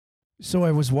So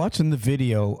I was watching the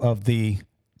video of the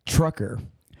trucker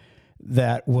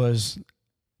that was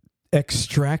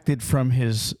extracted from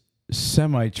his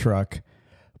semi-truck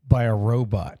by a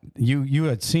robot. You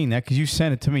had seen that because you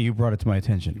sent it to me. You brought it to my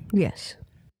attention. Yes.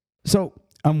 So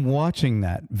I'm watching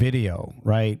that video,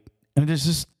 right? And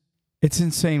it's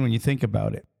insane when you think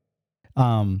about it.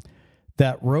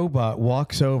 That robot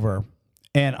walks over,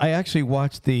 and I actually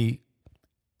watched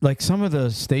some of the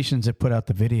stations that put out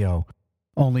the video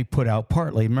only put out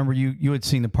partly. Remember, you had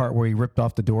seen the part where he ripped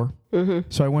off the door? Mm-hmm.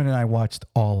 So I went and I watched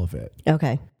all of it.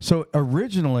 Okay. So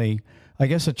originally, I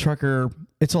guess a trucker,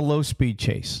 it's a low-speed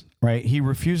chase, right? He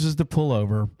refuses to pull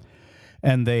over,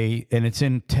 and it's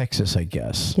in Texas, I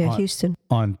guess. Yeah, Houston.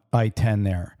 On I-10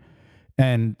 there.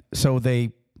 And so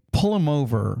they pull him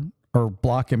over or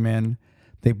block him in.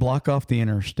 They block off the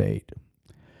interstate,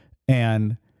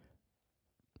 and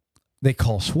they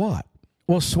call SWAT.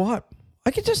 Well, SWAT, I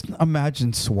could just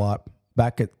imagine SWAT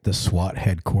back at the SWAT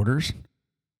headquarters.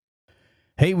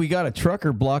 Hey, we got a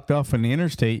trucker blocked off on the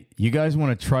interstate. You guys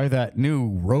want to try that new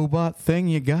robot thing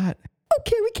you got? Oh,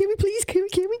 can we please? Can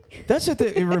we? That's what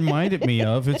it reminded me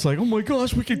of. It's like, oh my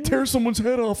gosh, we can tear someone's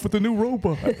head off with a new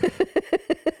robot.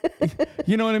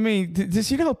 You know what I mean? Just,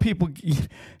 you know how people, you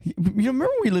remember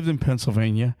we lived in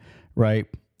Pennsylvania, right?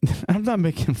 I'm not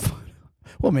making fun.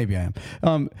 Well, maybe I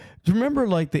am. Do you remember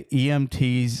like the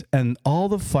EMTs and all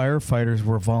the firefighters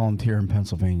were volunteer in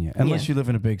Pennsylvania, unless you live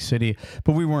in a big city,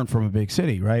 but we weren't from a big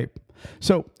city, right?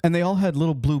 So, and they all had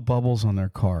little blue bubbles on their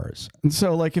cars. And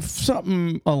so like if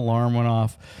something alarm went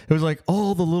off, it was like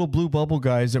all the little blue bubble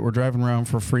guys that were driving around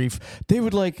for free, they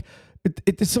would like,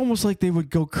 it's almost like they would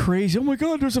go crazy. Oh my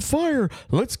God, there's a fire.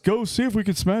 Let's go see if we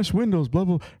can smash windows, blah,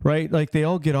 blah, right? Like they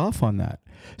all get off on that.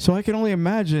 So I can only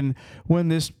imagine when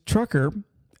this trucker,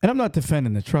 and I'm not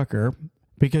defending the trucker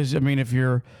because, I mean, if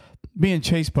you're being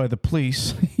chased by the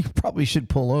police, you probably should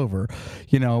pull over,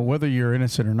 whether you're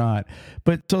innocent or not.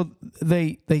 But so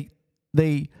they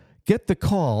get the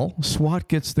call, SWAT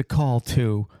gets the call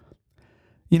to,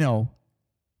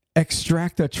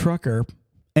 extract a trucker.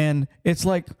 And it's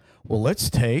like, well, let's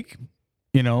take,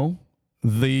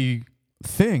 the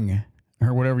thing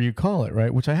or whatever you call it,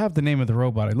 right? Which I have the name of the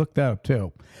robot. I looked that up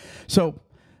too. So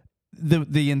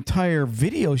the entire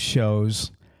video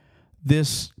shows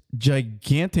this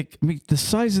gigantic, I mean, the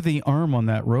size of the arm on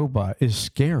that robot is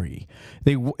scary.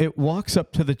 It walks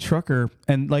up to the trucker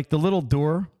and like the little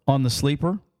door on the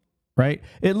sleeper, right?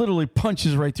 It literally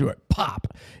punches right through it, pop.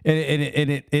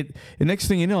 And the next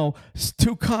thing you know,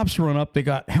 two cops run up. They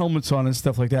got helmets on and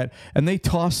stuff like that, and they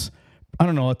toss, I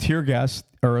don't know, a tear gas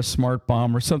or a smart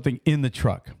bomb or something in the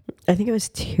truck. I think it was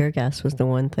tear gas was the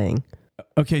one thing.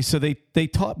 Okay, so they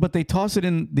toss it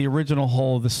in the original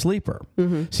hole of the sleeper.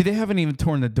 Mm-hmm. See, they haven't even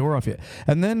torn the door off yet,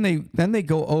 and then they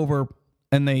go over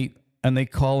and they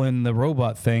call in the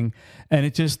robot thing, and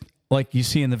it just, like you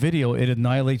see in the video, it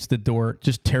annihilates the door,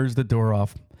 just tears the door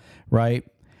off, right?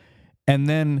 And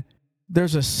then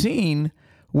there's a scene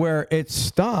where it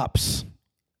stops,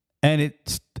 and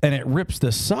it rips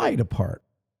the side apart,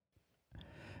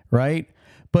 right?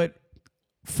 But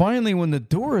finally, when the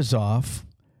door is off,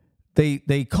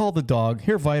 they call the dog,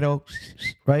 here, Vito,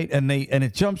 right? And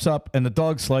it jumps up, and the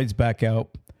dog slides back out.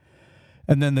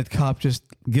 And then the cop just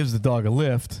gives the dog a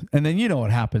lift. And then you know what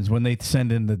happens when they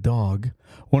send in the dog,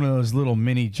 one of those little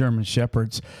mini German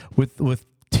shepherds with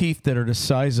teeth that are the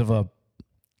size of a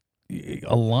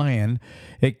lion.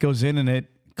 It goes in and it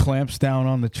clamps down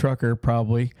on the trucker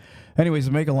probably. Anyways,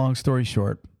 to make a long story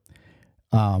short,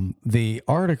 the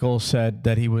article said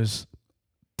that he was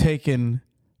taken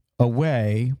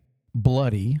away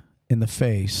bloody in the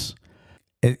face.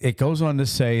 It goes on to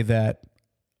say that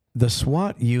the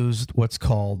SWAT used what's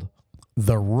called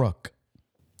the Rook.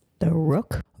 The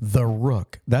Rook? The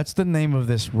Rook. That's the name of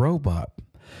this robot.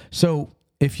 So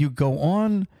if you go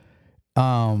on,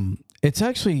 it's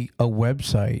actually a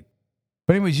website.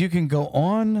 But anyways, you can go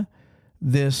on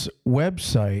this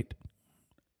website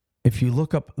if you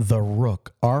look up the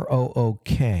Rook,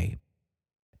 R-O-O-K.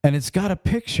 And it's got a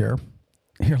picture.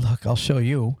 Here, look, I'll show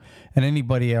you. And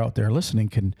anybody out there listening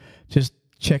can just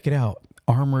check it out.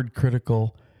 Armored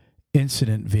Critical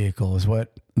Incident Vehicle is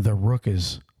what the Rook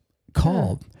is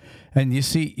called. And you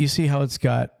see how it's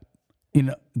got,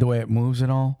 the way it moves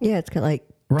and all? Yeah, it's got like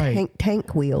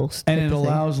tank wheels. And it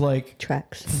allows like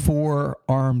tracks. 4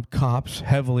 armed cops,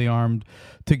 heavily armed,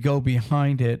 to go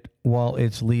behind it while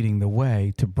it's leading the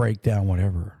way to break down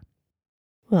whatever.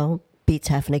 Well, beats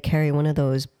having to carry one of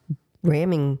those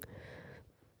ramming,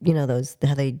 those,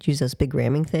 how they use those big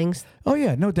ramming things. Oh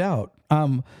yeah, no doubt.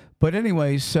 But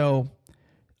anyway, so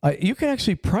You can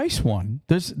actually price one.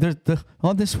 There's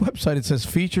on this website it says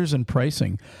features and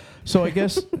pricing. So I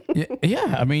guess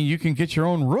yeah, I mean you can get your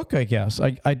own Rook, I guess.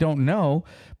 I don't know,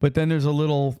 but then there's a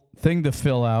little thing to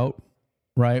fill out,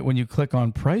 right, when you click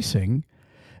on pricing,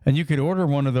 and you could order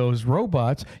one of those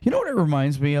robots. You know what it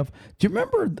reminds me of? Do you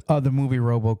remember the movie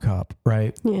RoboCop,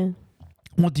 right? Yeah.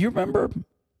 Well, do you remember,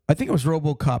 I think it was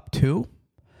RoboCop 2,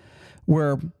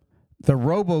 where the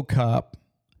RoboCop,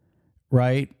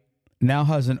 right, now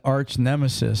has an arch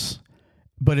nemesis,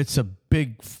 but it's a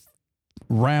big,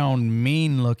 round,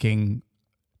 mean-looking,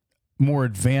 more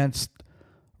advanced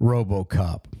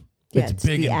RoboCop. Yeah, It's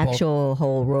big the and actual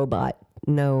whole robot.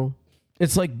 No.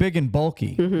 It's like big and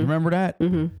bulky. Remember that?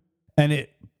 Mm-hmm. And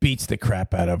it beats the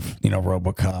crap out of,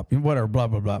 RoboCop, whatever, blah,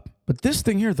 blah, blah. But this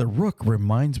thing here, the Rook,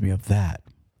 reminds me of that.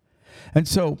 And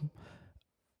so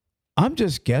I'm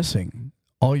just guessing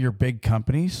all your big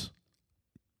companies,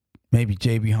 maybe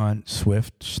J.B. Hunt,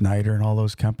 Swift, Schneider, and all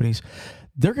those companies,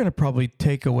 they're going to probably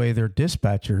take away their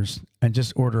dispatchers and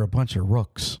just order a bunch of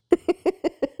Rooks.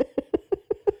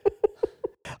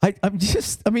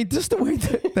 just the way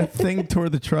that thing tore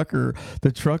the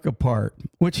truck apart,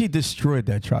 which he destroyed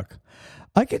that truck.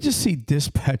 I could just see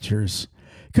dispatchers,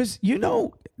 because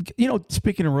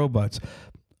speaking of robots,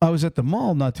 I was at the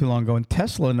mall not too long ago, and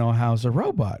Tesla now has a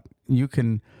robot. You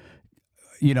can,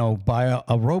 buy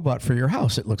a robot for your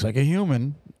house. It looks like a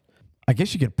human. I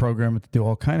guess you could program it to do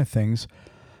all kind of things.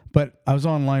 But I was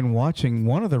online watching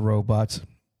one of the robots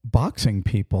boxing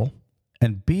people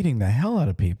and beating the hell out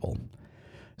of people.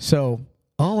 So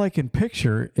all I can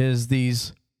picture is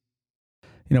these,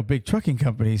 big trucking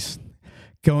companies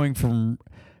going from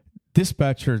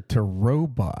dispatcher to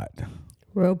robot.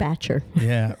 Robatcher.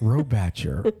 Yeah,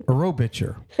 robatcher. A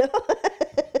robitcher.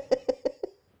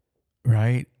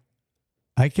 Right?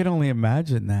 I can only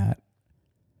imagine that.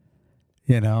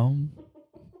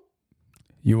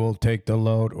 You will take the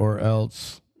load or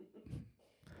else.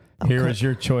 Okay. Here is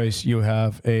your choice. You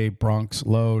have a Bronx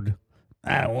load.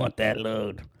 I don't want that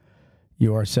load.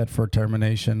 You are set for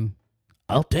termination.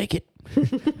 I'll take it.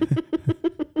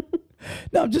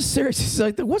 No, I'm just serious. It's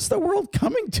like, what's the world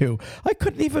coming to? I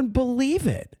couldn't even believe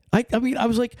it. I mean, I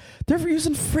was like, they're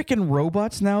using freaking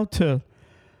robots now to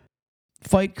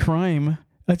fight crime.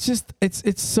 It's just,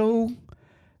 it's so,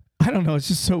 I don't know. It's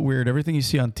just so weird. Everything you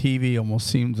see on TV almost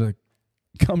seems to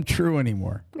come true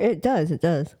anymore. It does.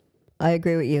 I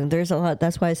agree with you. There's a lot.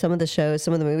 That's why some of the shows,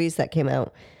 some of the movies that came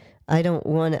out, I don't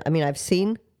want to, I mean, I've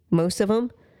seen most of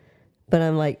them, but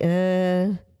I'm like,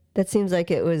 that seems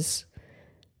like it was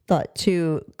thought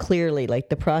too clearly, like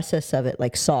the process of it,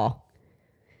 like Saw,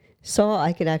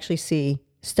 I could actually see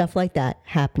stuff like that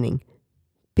happening,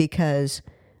 because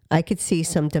I could see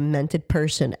some demented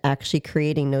person actually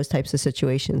creating those types of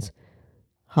situations.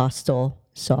 Hostel,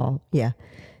 Saw, yeah.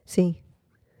 See,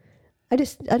 I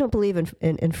don't believe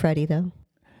in Freddy, though.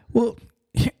 Well,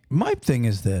 my thing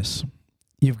is this.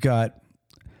 You've got,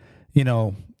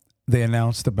 they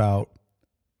announced about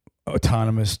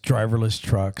autonomous driverless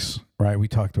trucks, right? We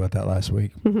talked about that last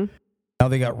week. Mm-hmm. Now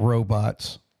they got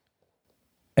robots.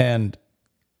 And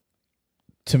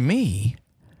to me,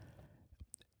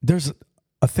 there's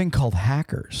a thing called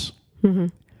hackers, mm-hmm.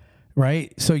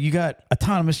 right? So you got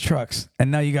autonomous trucks, and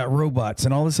now you got robots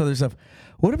and all this other stuff.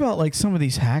 What about like some of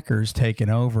these hackers taking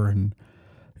over? And,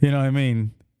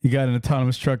 you got an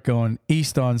autonomous truck going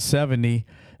east on 70.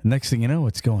 And next thing you know,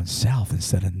 it's going south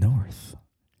instead of north.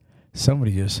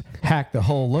 Somebody just hacked the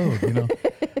whole load,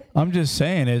 I'm just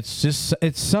saying,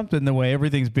 it's something the way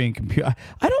everything's being computed.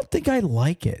 I don't think I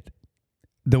like it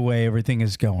the way everything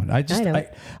is going. I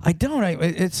don't.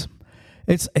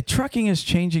 It's trucking is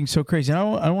changing so crazy. I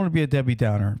don't want to be a Debbie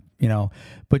Downer,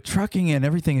 but trucking and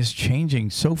everything is changing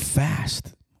so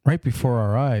fast right before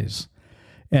our eyes.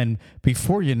 And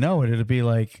before you know it, it'll be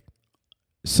like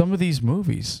some of these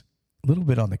movies, a little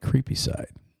bit on the creepy side.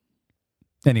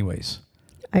 Anyways.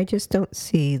 I just don't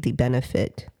see the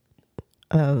benefit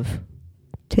of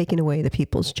taking away the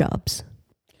people's jobs.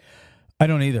 I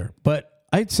don't either. But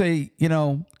I'd say,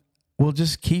 we'll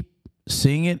just keep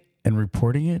seeing it and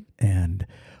reporting it, and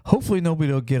hopefully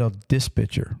nobody will get a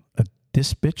dispatcher. A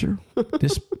dispatcher? What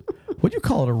do you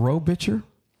call it? A row-bitcher?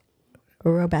 A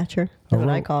row-batcher. That's what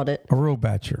I called it. A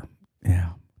row-batcher. Yeah.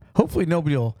 Hopefully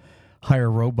nobody will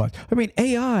hire robots. I mean,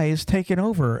 AI is taking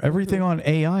over everything on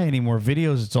AI anymore.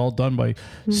 Videos, it's all done by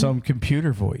some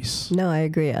computer voice. No, I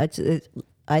agree. I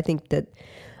think that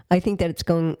it's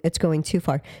going too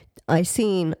far. I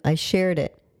shared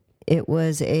it. It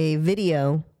was a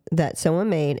video that someone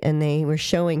made, and they were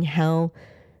showing how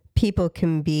people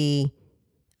can be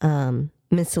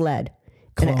misled.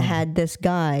 And it had this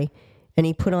guy, and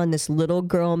he put on this little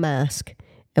girl mask.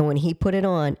 And when he put it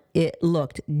on, it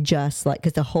looked just like,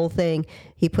 because the whole thing,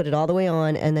 he put it all the way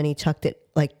on, and then he tucked it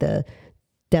like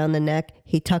down the neck.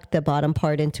 He tucked the bottom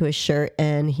part into his shirt,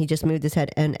 and he just moved his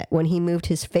head. And when he moved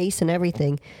his face and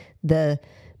everything, the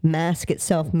mask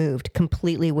itself moved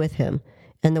completely with him.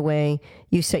 And the way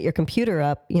you set your computer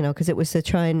up, because it was to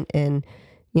try and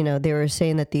they were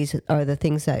saying that these are the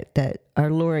things that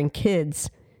are luring kids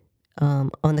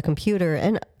on the computer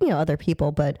and, other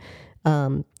people. But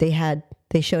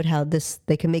they showed how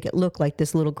they can make it look like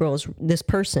this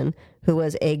person who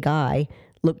was a guy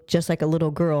looked just like a little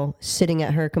girl sitting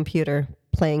at her computer,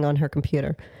 playing on her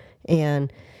computer.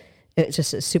 And it's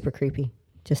just super creepy.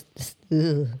 Just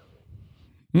ugh.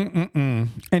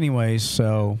 Anyways,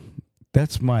 so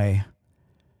that's my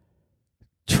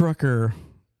trucker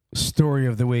story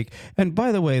of the week. And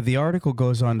by the way, the article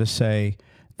goes on to say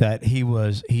that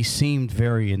he seemed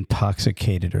very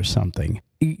intoxicated or something.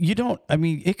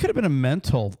 It could have been a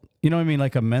mental,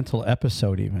 like a mental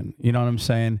episode even. You know what I'm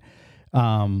saying?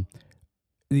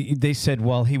 They said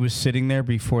while he was sitting there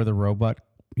before the robot,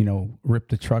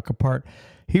 ripped the truck apart,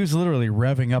 he was literally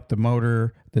revving up the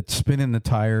motor, spinning the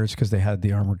tires because they had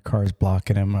the armored cars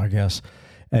blocking him, I guess,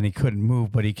 and he couldn't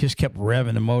move, but he just kept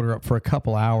revving the motor up for a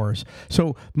couple hours.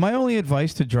 So my only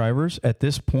advice to drivers at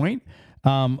this point,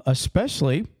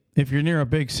 especially if you're near a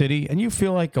big city and you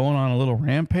feel like going on a little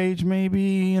rampage,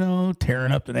 maybe,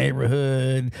 tearing up the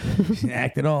neighborhood,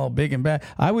 acting all big and bad,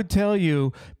 I would tell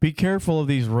you, be careful of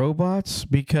these robots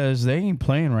because they ain't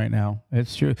playing right now.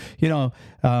 It's true.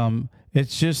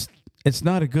 It's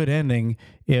not a good ending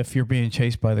if you're being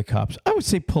chased by the cops. I would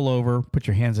say pull over, put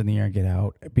your hands in the air and get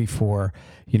out before,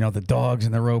 the dogs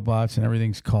and the robots and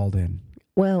everything's called in.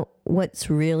 Well,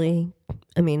 that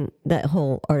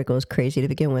whole article is crazy to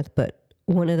begin with, but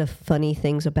one of the funny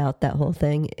things about that whole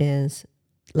thing is,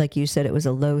 like you said, it was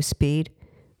a low speed.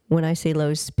 When I say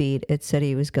low speed, it said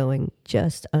he was going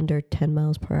just under 10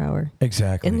 miles per hour.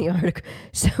 Exactly. In the article.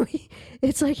 So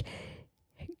it's like,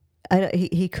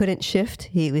 he couldn't shift.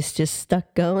 He was just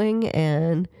stuck going,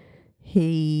 and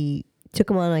he took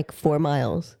him on like 4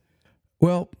 miles.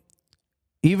 Well,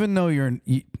 even though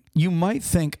you might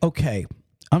think, okay,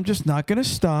 I'm just not going to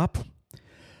stop,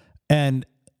 and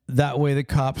that way the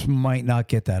cops might not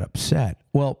get that upset.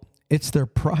 Well, it's their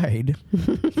pride.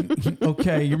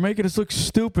 Okay, you're making us look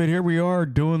stupid. Here we are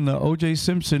doing the O.J.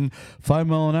 Simpson 5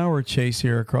 mile an hour chase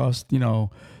here across, the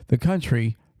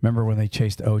country. Remember when they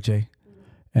chased O.J.?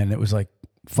 And it was like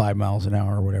 5 miles an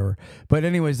hour or whatever. But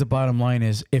anyways, the bottom line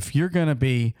is, if you're going to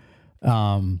be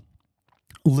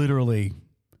literally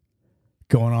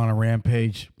going on a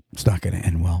rampage, it's not going to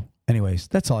end well. Anyways,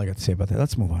 that's all I got to say about that.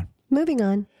 Let's move on. Moving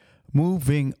on.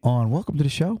 Welcome to the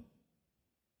show.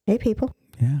 Hey, people.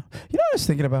 Yeah. You know what I was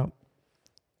thinking about?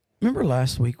 Remember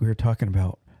last week we were talking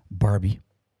about Barbie?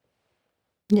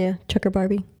 Yeah, Trucker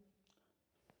Barbie.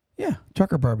 Yeah,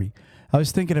 Trucker Barbie. I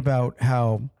was thinking about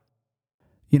how,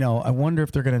 I wonder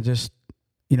if they're going to just,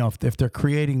 if they're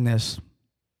creating this,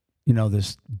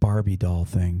 this Barbie doll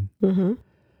thing. Mm-hmm.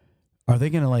 Are they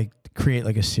going to create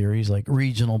a series like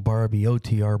Regional Barbie,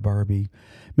 OTR Barbie,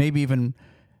 maybe even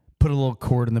put a little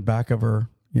cord in the back of her,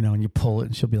 and you pull it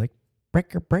and she'll be like,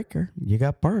 breaker, breaker, you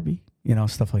got Barbie,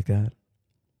 stuff like that.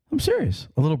 I'm serious.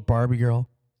 A little Barbie girl.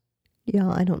 Yeah,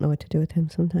 I don't know what to do with him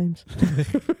sometimes.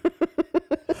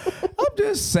 I'm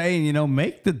just saying,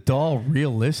 make the doll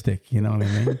realistic, you know what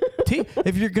I mean?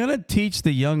 If you're going to teach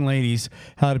the young ladies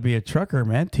how to be a trucker,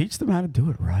 man, teach them how to do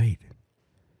it right.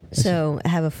 So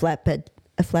have a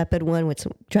flatbed one with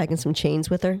dragging some chains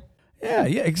with her? Yeah,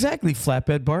 exactly.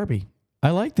 Flatbed Barbie. I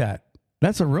like that.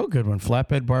 That's a real good one.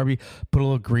 Flatbed Barbie. Put a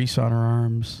little grease on her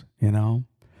arms,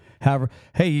 Have her,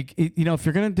 hey, if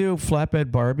you're going to do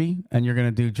flatbed Barbie and you're going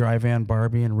to do dry van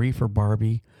Barbie and reefer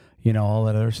Barbie, all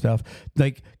that other stuff,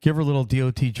 give her little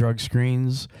DOT drug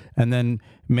screens, and then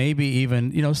maybe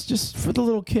even, it's just for the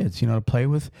little kids, to play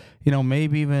with,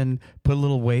 maybe even put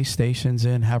little weigh stations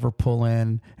in, have her pull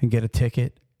in and get a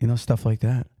ticket, stuff like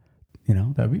that.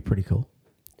 That'd be pretty cool.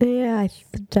 Yeah, I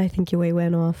think you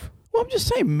went off. Well, I'm just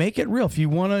saying, make it real. If you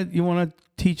want to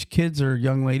teach kids or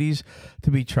young ladies to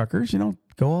be truckers,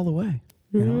 go all the way.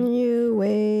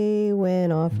 You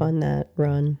went off on that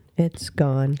run. It's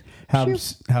gone. Have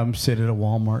them sit at a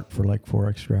Walmart for 4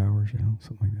 extra hours,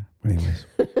 something like that. But anyways.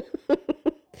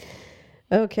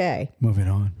 Okay. Moving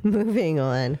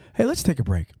on. Hey, let's take a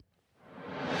break.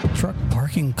 Truck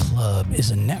Parking Club is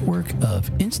a network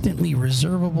of instantly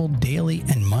reservable daily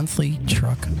and monthly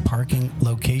truck parking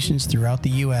locations throughout the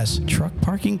U.S. Truck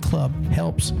Parking Club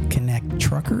helps connect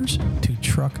truckers to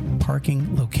truck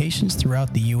parking locations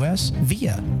throughout the U.S.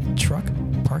 via truck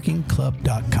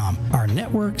truckparkingclub.com. Our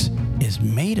networks is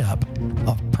made up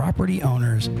of property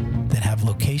owners that have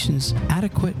locations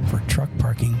adequate for truck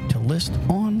parking to list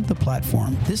on the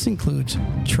platform. This includes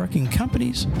trucking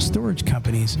companies, storage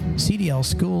companies, CDL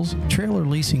schools, trailer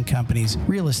leasing companies,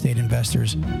 real estate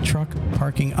investors, truck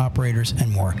parking operators,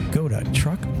 and more. Go to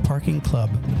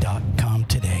truckparkingclub.com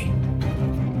today.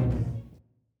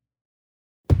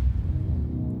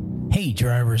 Hey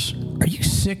drivers, are you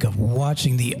sick of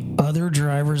watching the other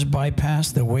drivers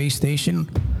bypass the way station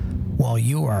while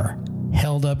you are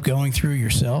held up going through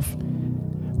yourself?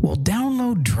 Well,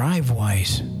 download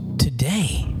Drivewyze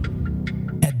today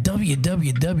at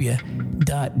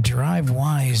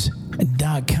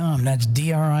www.drivewyze.com. That's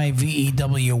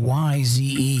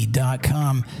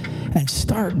DRIVEWYZE.com, and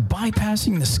start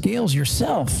bypassing the scales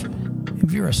yourself.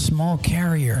 If you're a small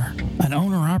carrier, an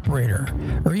owner-operator,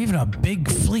 or even a big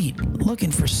fleet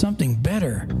looking for something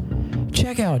better,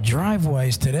 check out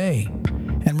Drivewyze today.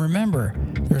 And remember,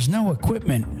 there's no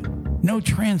equipment, no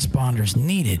transponders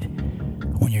needed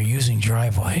when you're using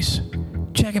Drivewyze.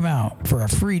 Check them out for a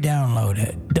free download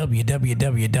at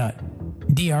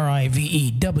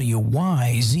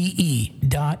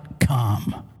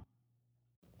www.drivewyze.com.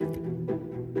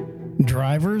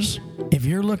 Drivers, if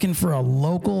you're looking for a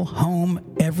local,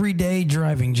 home, everyday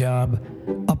driving job,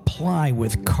 apply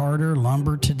with Carter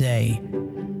Lumber today.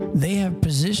 They have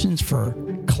positions for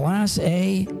Class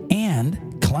A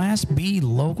and Class B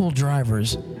local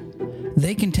drivers.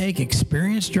 They can take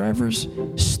experienced drivers,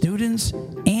 students,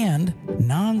 and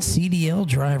non-CDL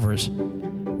drivers.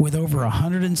 With over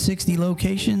 160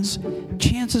 locations,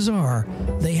 chances are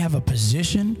they have a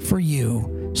position for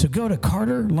you. So go to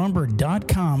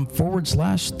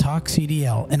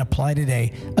carterlumber.com/TalkCDL and apply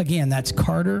today. Again, that's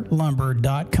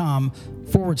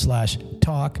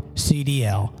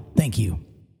carterlumber.com/TalkCDL. Thank you.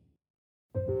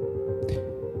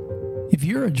 If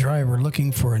you're a driver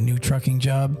looking for a new trucking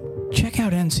job, check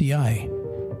out NCI.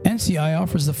 NCI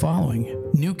offers the following: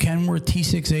 new Kenworth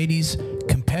T680s,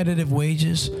 competitive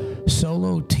wages,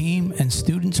 solo, team, and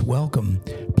students welcome,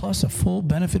 plus a full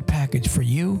benefit package for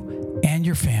you and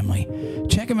your family.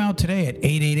 Check them out today at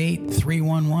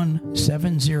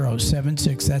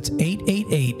 888-311-7076. That's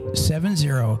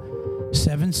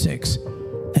 888-7076.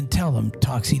 And tell them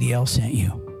TalkCDL sent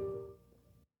you.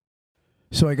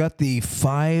 So I got the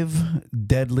 5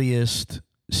 deadliest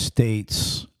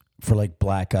states for like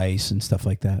black ice and stuff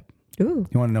like that. Ooh.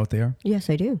 You want to know what they are? Yes,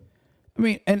 I do. I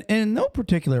mean, and in no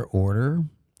particular order,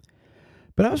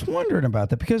 but I was wondering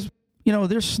about that because, you know,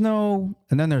 there's snow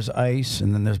and then there's ice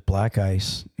and then there's black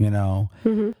ice, you know.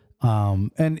 Mm-hmm.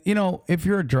 And, you know, if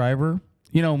you're a driver,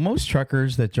 you know, most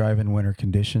truckers that drive in winter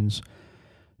conditions,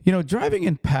 you know, driving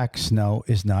in packed snow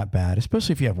is not bad,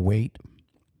 especially if you have weight.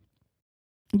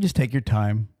 You just take your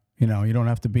time. You know, you don't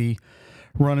have to be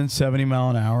running 70 mile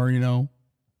an hour, you know.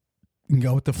 You can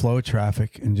go with the flow of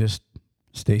traffic and just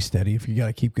stay steady if you got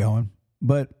to keep going.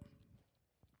 But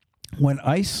when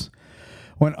ice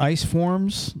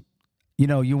forms, you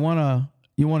know, you want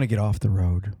to get off the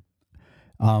road.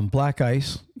 Black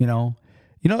ice, you know,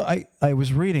 I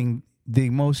was reading the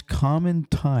most common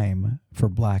time for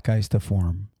black ice to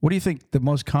form. What do you think the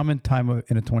most common time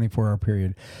in a 24-hour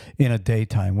period in a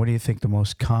daytime? What do you think the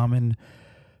most common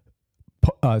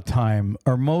time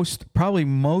or most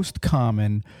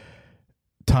common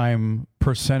time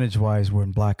percentage-wise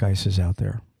when black ice is out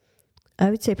there? I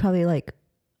would say probably like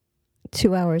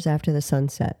 2 hours after the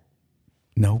sunset.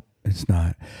 Nope, it's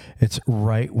not. It's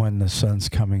right when the sun's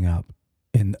coming up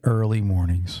in early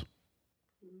mornings.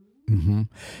 Mm-hmm.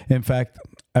 In fact,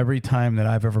 every time that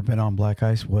I've ever been on black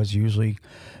ice was usually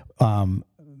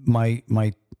my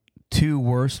 2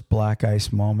 worst black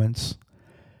ice moments.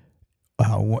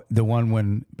 The one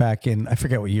when back in, I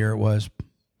forget what year it was,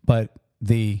 but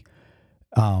the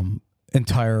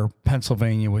entire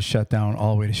Pennsylvania was shut down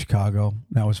all the way to Chicago.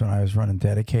 That was when I was running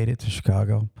dedicated to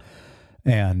Chicago.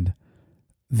 And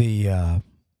the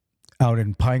out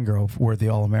in Pine Grove, where the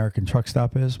All-American truck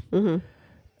stop is, mm-hmm.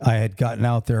 I had gotten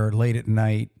out there late at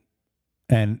night,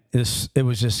 and it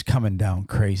was just coming down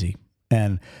crazy.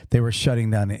 And they were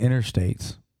shutting down the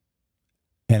interstates,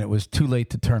 and it was too late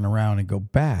to turn around and go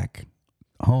back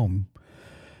home.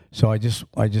 So I just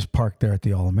parked there at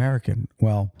the All-American.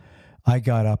 Well, I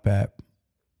got up at,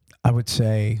 I would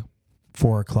say,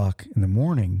 4 o'clock in the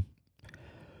morning,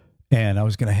 and I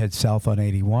was going to head south on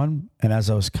 81. And as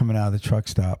I was coming out of the truck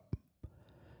stop,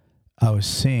 I was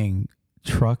seeing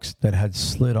trucks that had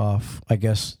slid off, I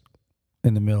guess,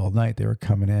 in the middle of the night. They were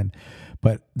coming in.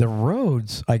 But the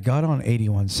roads, I got on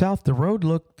 81 South, the road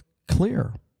looked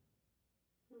clear.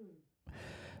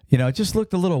 You know, it just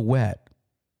looked a little wet.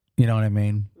 You know what I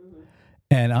mean? Mm-hmm.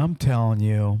 And I'm telling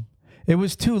you, it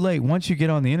was too late. Once you get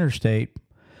on the interstate,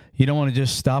 you don't want to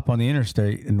just stop on the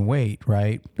interstate and wait,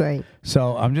 right? Right.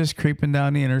 So I'm just creeping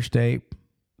down the interstate,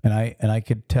 and I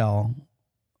could tell.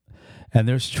 And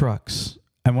there's trucks.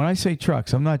 And when I say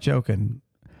trucks, I'm not joking.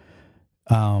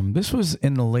 This was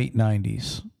in the late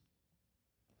 90s.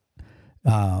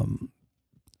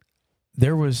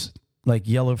 There was like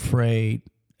Yellow Freight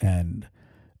and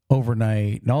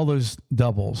Overnight and all those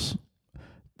doubles.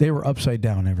 They were upside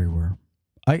down everywhere.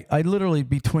 I literally,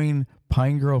 between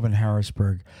Pine Grove and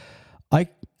Harrisburg,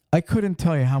 I couldn't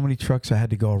tell you how many trucks I had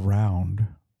to go around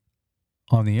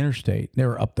on the interstate. They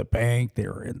were up the bank. They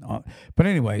were in. But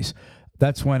anyways,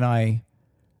 that's when I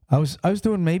was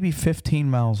doing maybe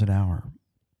 15 miles an hour,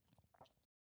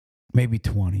 maybe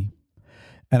 20,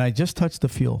 and I just touched the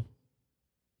fuel,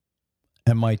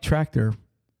 and my tractor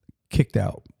kicked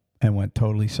out and went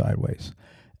totally sideways,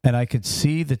 and I could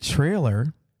see the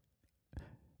trailer.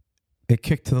 It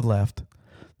kicked to the left,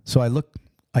 so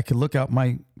I could look out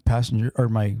my passenger or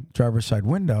my driver's side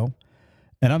window,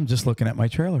 and I'm just looking at my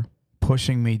trailer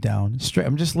pushing me down straight.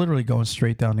 I'm just literally going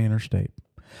straight down the interstate.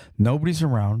 Nobody's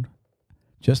around,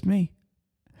 just me.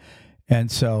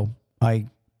 And so I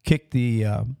kicked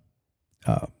the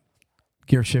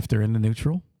gear shifter into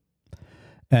neutral,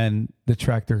 and the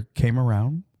tractor came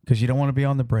around because you don't want to be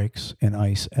on the brakes in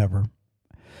ice ever.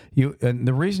 And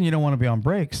the reason you don't want to be on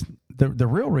brakes, the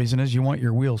real reason is you want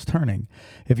your wheels turning.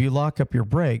 If you lock up your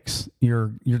brakes,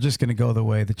 you're just going to go the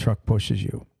way the truck pushes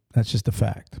you. That's just a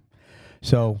fact.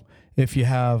 So if you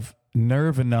have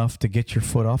nerve enough to get your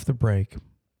foot off the brake,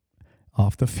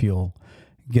 off the fuel,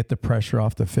 get the pressure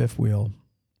off the fifth wheel,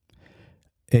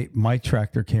 my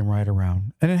tractor came right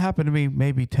around. And it happened to me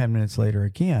maybe 10 minutes later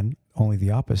again, only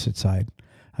the opposite side.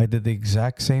 I did the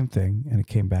exact same thing, and it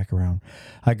came back around.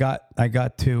 I got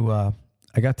to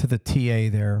the TA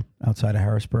there outside of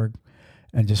Harrisburg,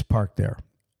 and just parked there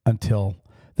until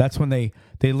that's when they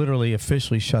literally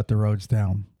officially shut the roads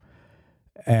down,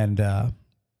 and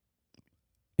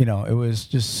it was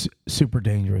just super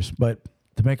dangerous. But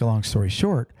to make a long story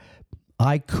short,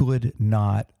 I could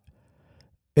not.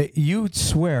 You'd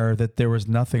swear that there was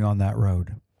nothing on that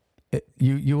road.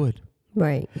 You would.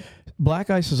 Right. Black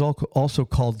ice is also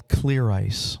called clear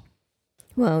ice.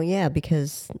 Well, yeah,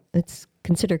 because it's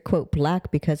considered, quote,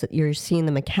 black because you're seeing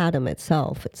the macadam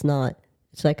itself. It's not.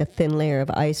 It's like a thin layer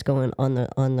of ice going on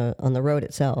the road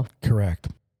itself. Correct.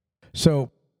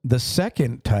 So the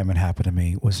second time it happened to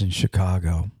me was in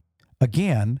Chicago.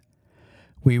 Again,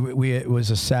 it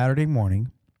was a Saturday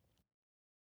morning.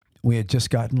 We had just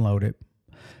gotten loaded.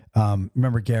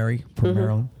 Remember Gary from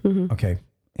Maryland? Mm-hmm. Okay.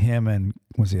 Him and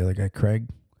was the other guy, Craig?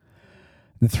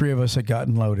 The three of us had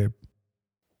gotten loaded,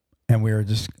 and we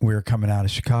were coming out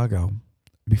of Chicago.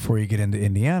 Before you get into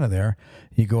Indiana there,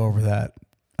 you go over that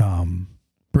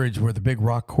bridge where the big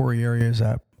rock quarry area is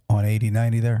at on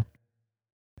 80-90 there.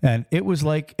 And it was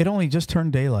like, it only just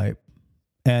turned daylight.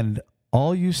 And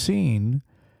all you seen,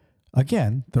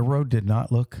 again, the road did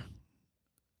not look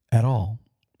at all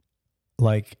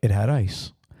like it had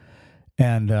ice.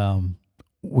 And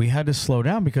we had to slow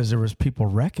down because there was people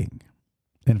wrecking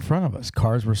in front of us.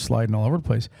 Cars were sliding all over the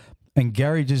place. And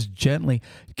Gary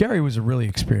was a really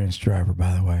experienced driver,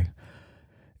 by the way.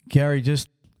 Gary just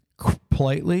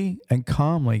politely and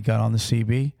calmly got on the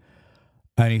CB,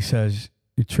 and he says,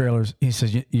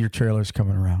 your trailer's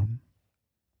coming around.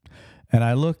 And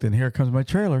I looked, and here comes my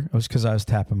trailer. It was because I was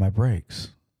tapping my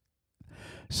brakes.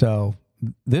 So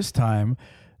this time,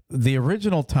 the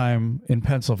original time in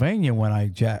Pennsylvania when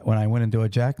I went into a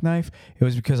jackknife, it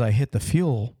was because I hit the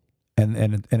fuel and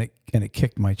it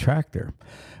kicked my tractor.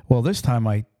 Well, this time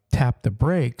I tapped the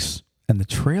brakes and the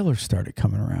trailer started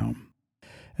coming around.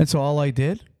 And so all I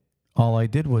did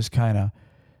was kind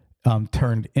of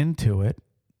turned into it,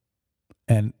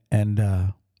 and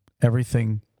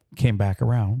everything came back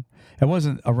around. It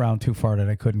wasn't around too far that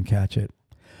I couldn't catch it.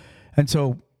 And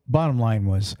so bottom line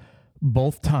was,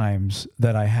 both times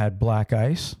that I had black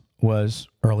ice was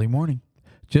early morning.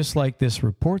 Just like this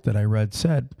report that I read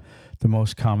said, the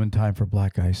most common time for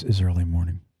black ice is early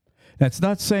morning. That's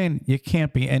not saying you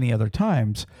can't be any other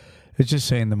times. It's just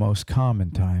saying the most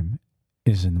common time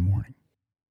is in the morning.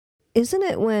 Isn't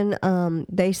it when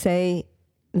they say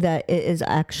that it is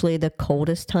actually the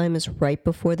coldest time is right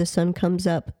before the sun comes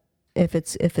up? If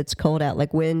it's cold out,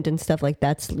 like wind and stuff like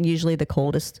that's usually the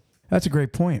coldest. That's a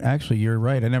great point. Actually, you're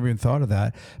right. I never even thought of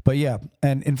that. But yeah,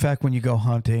 and in fact, when you go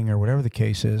hunting or whatever the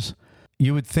case is,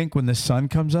 you would think when the sun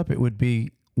comes up, it would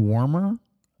be warmer,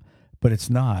 but it's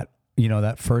not.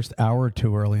 That first hour or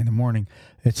two early in the morning,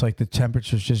 it's like the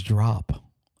temperatures just drop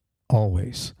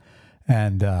always.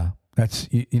 And That's,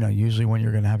 usually when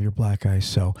you're going to have your black ice.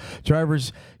 So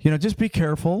drivers, just be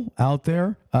careful out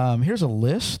there. Here's a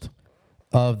list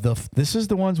of this is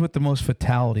the ones with the most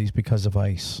fatalities because of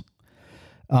ice.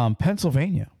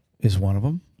 Pennsylvania is one of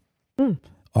them.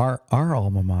 Our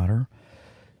alma mater.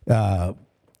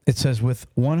 It says with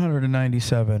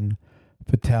 197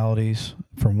 fatalities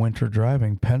from winter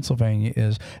driving, Pennsylvania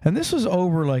is, and this is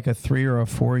over like a 3 or a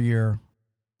 4 year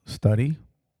study.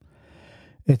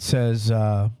 It says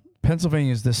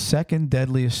Pennsylvania is the second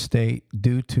deadliest state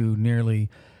due to nearly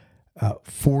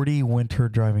 40 winter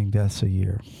driving deaths a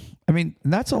year. I mean,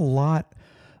 that's a lot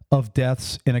of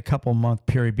deaths in a couple month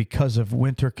period because of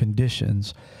winter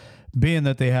conditions, being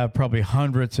that they have probably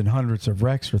hundreds and hundreds of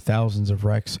wrecks or thousands of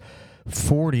wrecks.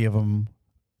 40 of them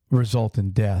result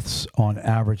in deaths on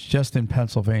average just in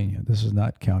Pennsylvania. This is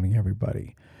not counting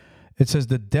everybody. It says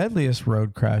the deadliest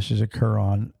road crashes occur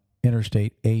on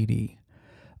Interstate 80,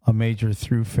 a major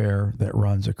thoroughfare that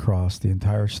runs across the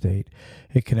entire state.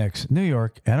 It connects New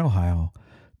York and Ohio,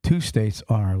 2 states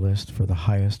on our list for the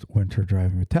highest winter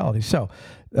driving fatalities. So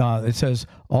it says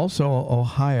also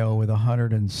Ohio with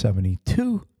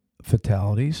 172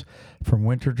 fatalities from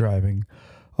winter driving.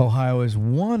 Ohio is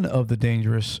one of the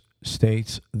dangerous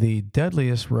states. The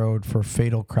deadliest road for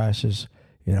fatal crashes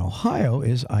in Ohio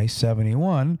is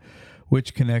I-71,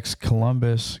 which connects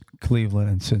Columbus, Cleveland,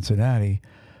 and Cincinnati.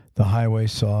 The highway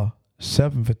saw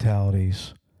 7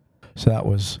 fatalities. So that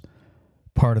was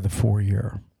part of the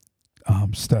 4-year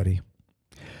study.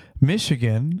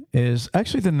 Michigan is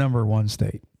actually the number 1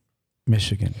 state.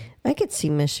 Michigan. I could see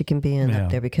Michigan being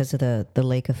up there because of the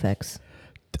lake effects.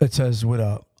 It says with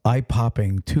a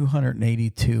eye-popping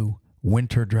 282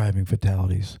 winter driving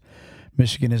fatalities.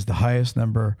 Michigan is the highest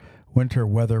number winter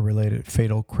weather-related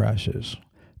fatal crashes.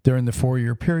 During the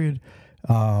 4-year period,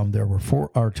 there were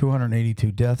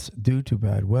 282 deaths due to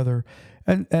bad weather,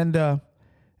 and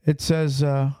it says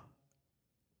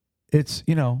it's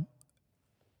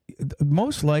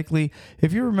most likely,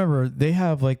 if you remember, they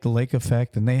have like the lake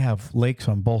effect, and they have lakes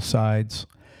on both sides,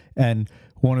 and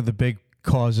one of the big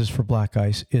causes for black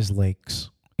ice is lakes.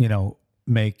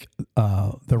 Make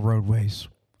the roadways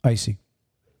icy.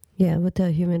 Yeah, with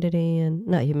the humidity and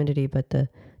not humidity, but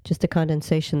just the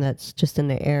condensation that's just in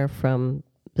the air from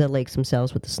the lakes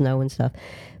themselves with the snow and stuff.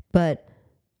 But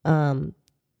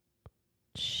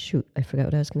shoot, I forgot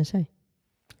what I was going to say.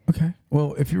 Okay.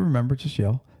 Well, if you remember, just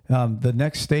yell. The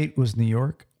next state was New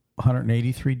York,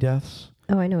 183 deaths.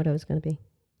 Oh, I know what I was going to be.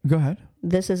 Go ahead.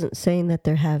 This isn't saying that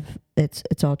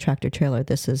it's all tractor trailer.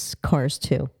 This is cars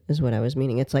too, is what I was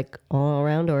meaning. It's like all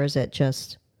around, or is it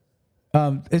just?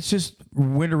 It's just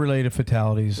winter-related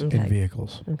fatalities in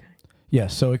vehicles. Okay.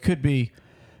 Yes, so it could be,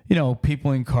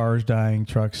 people in cars dying,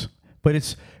 trucks, but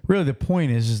it's really the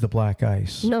point is the black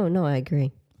ice. No, I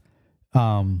agree.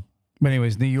 But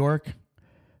anyways, New York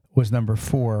was number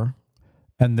 4,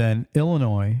 and then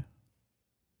Illinois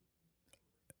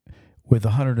with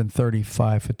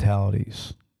 135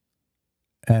 fatalities.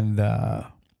 And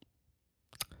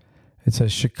it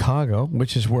says Chicago,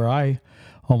 which is where I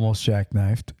almost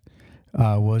jackknifed,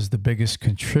 was the biggest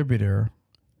contributor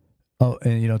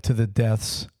to the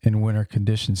deaths in winter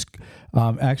conditions.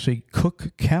 Actually,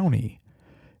 Cook County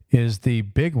is the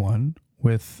big one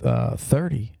with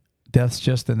 30 deaths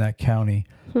just in that county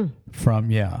from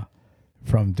the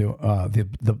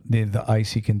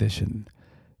icy condition.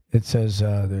 It says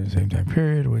the same time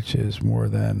period, which is more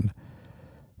than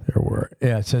there were.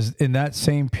 Yeah, it says in that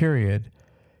same period,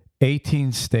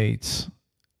 18 states,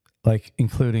 like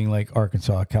including like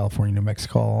Arkansas, California, New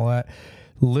Mexico, all that,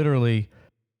 literally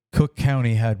Cook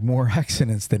County had more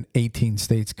accidents than 18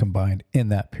 states combined in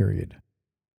that period.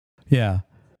 Yeah,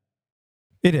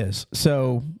 it is.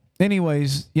 So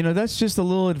anyways, that's just a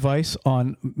little advice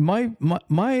on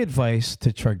my advice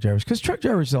to truck drivers, because truck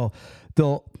drivers,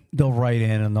 they'll write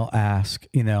in and they'll ask,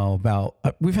 about,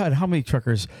 we've had how many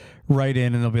truckers write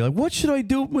in and they'll be like, what should I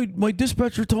do? My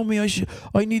dispatcher told me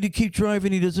I need to keep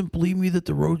driving. He doesn't believe me that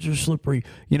the roads are slippery.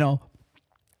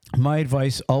 My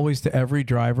advice always to every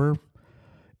driver,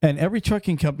 and every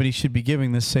trucking company should be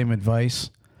giving this same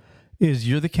advice, is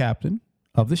you're the captain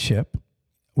of the ship.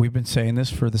 We've been saying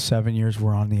this for the 7 years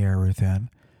we're on the air, Ruth Ann.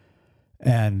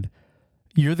 And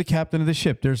you're the captain of the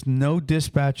ship. There's no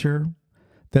dispatcher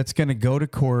that's going to go to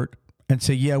court and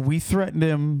say, yeah, we threatened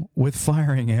him with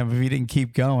firing him if he didn't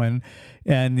keep going.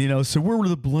 And, so we're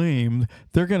the blame.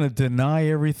 They're going to deny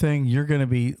everything. You're going to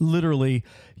be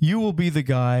you will be the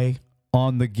guy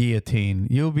on the guillotine.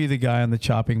 You'll be the guy on the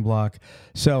chopping block.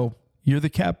 So you're the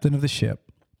captain of the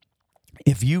ship.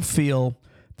 If you feel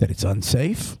that it's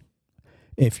unsafe,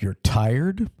 if you're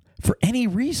tired for any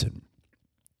reason,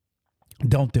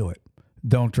 don't do it.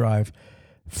 don't drive,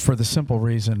 for the simple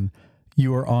reason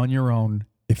you are on your own.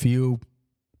 If you're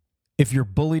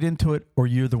bullied into it, or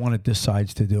you're the one that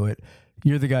decides to do it,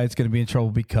 you're the guy that's going to be in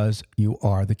trouble because you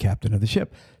are the captain of the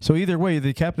ship. So either way,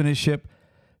 the captain of the ship,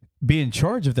 be in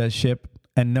charge of that ship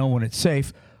and know when it's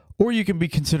safe, or you can be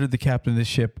considered the captain of the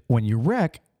ship when you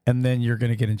wreck, and then you're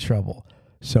going to get in trouble.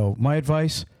 So my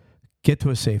advice, get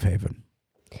to a safe haven.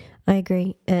 I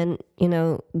agree. And,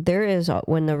 there is,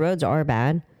 when the roads are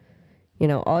bad,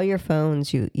 all your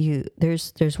phones,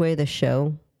 there's way to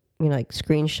show, like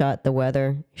screenshot the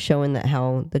weather, showing that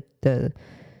how the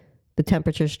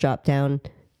temperatures drop down.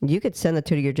 You could send it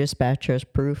to your dispatcher as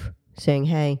proof, saying,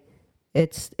 hey,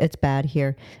 it's bad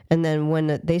here. And then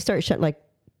when they start shutting, like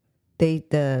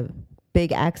the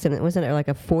big accident, wasn't it like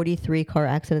a 43 car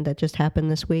accident that just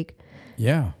happened this week?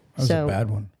 Yeah, that was a bad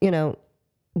one.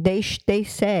 They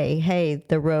say, hey,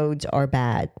 the roads are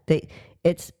bad.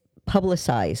 It's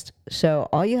publicized. So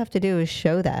all you have to do is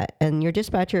show that. And your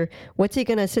dispatcher, what's he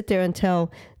going to sit there and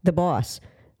tell the boss?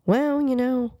 Well,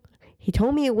 he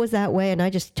told me it was that way, and I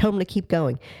just told him to keep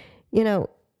going.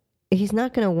 He's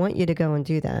not going to want you to go and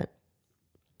do that.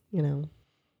 No,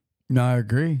 I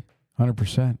agree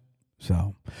 100%.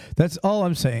 So that's all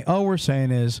I'm saying. All we're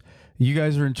saying is you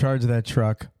guys are in charge of that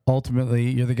truck. Ultimately,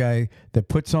 you're the guy that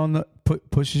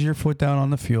pushes your foot down on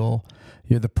the fuel.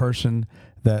 You're the person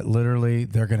that literally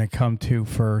they're going to come to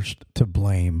first to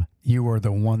blame. You are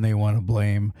the one they want to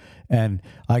blame. And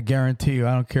I guarantee you,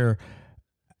 I don't care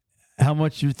how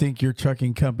much you think your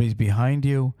trucking company's behind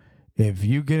you. If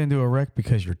you get into a wreck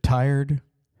because you're tired,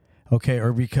 okay,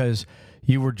 or because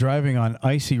you were driving on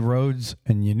icy roads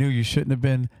and you knew you shouldn't have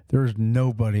been, there's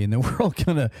nobody in the world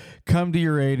going to come to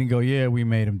your aid and go, yeah, we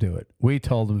made him do it. We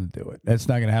told him to do it. That's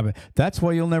not going to happen. That's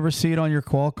why you'll never see it on your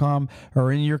Qualcomm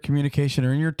or in your communication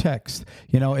or in your text.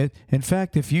 In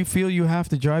fact, if you feel you have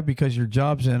to drive because your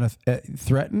job's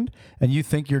threatened and you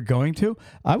think you're going to,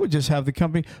 I would just have the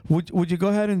company, would you go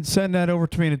ahead and send that over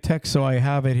to me in a text so I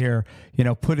have it here,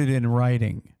 put it in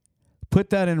writing.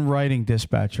 Put that in writing,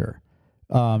 dispatcher.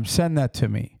 Send that to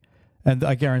me, and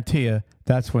I guarantee you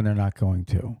that's when they're not going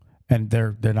to, and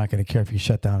they're not going to care if you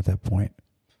shut down at that point.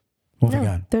 Moving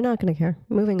on. They're not going to care.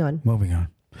 Moving on.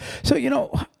 So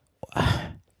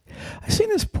I seen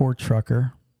this poor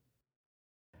trucker.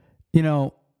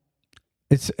 There's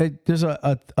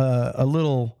a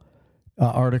little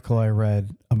article I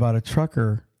read about a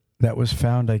trucker that was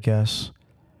found, I guess,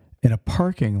 in a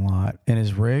parking lot in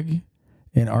his rig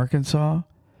in Arkansas,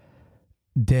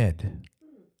 dead.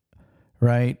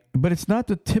 Right? But it's not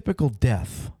the typical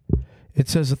death. It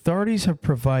says authorities have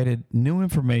provided new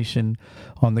information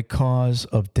on the cause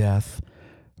of death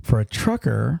for a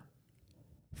trucker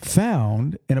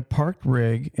found in a parked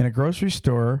rig in a grocery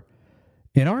store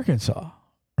in Arkansas,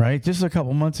 right? Just a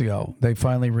couple months ago, they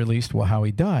finally released how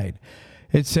he died.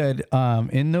 It said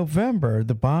in November,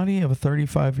 the body of a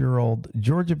 35-year-old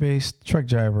Georgia-based truck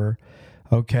driver,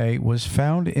 was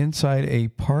found inside a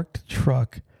parked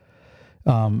truck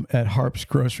at Harp's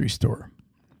grocery store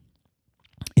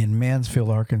in Mansfield,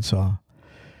 Arkansas.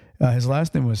 His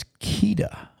last name was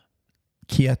Kieta.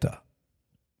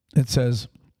 It says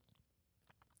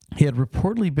he had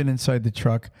reportedly been inside the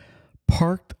truck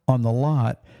parked on the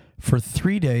lot for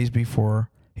 3 days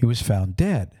before he was found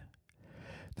dead.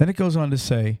 Then it goes on to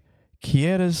say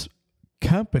Kieta's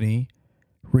company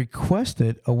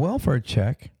requested a welfare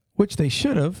check, which they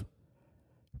should have.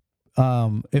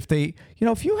 If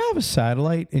you have a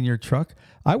satellite in your truck,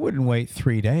 I wouldn't wait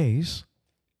 3 days.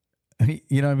 But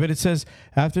it says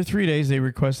after 3 days, they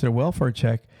requested a welfare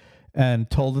check and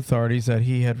told authorities that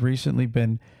he had recently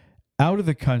been out of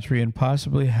the country and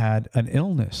possibly had an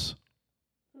illness.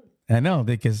 I know,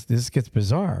 because this gets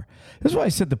bizarre. This is why I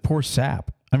said the poor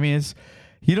sap. I mean,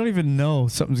 you don't even know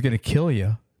something's going to kill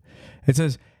you. It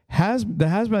says the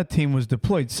hazmat team was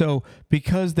deployed. So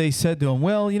because they said to him,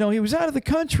 well, he was out of the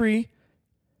country.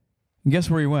 And guess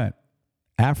where he went?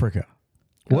 Africa.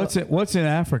 What's in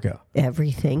Africa?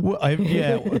 Everything. Well,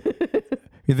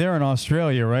 they're in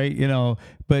Australia, right?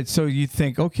 But so you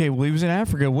think, okay, well, he was in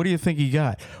Africa. What do you think he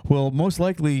got? Well, most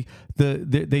likely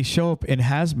they show up in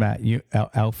hazmat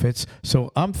outfits. So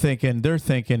they're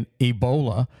thinking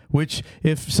Ebola, which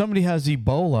if somebody has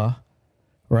Ebola,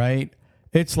 right,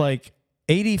 it's like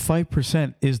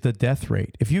 85% is the death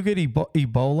rate. If you get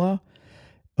Ebola,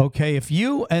 okay, if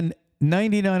you and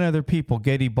 99 other people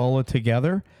get Ebola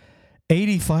together,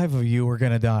 85 of you are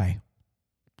going to die.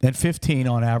 And 15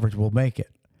 on average will make it.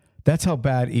 That's how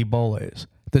bad Ebola is.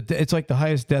 It's like the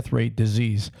highest death rate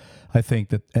disease, I think,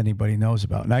 that anybody knows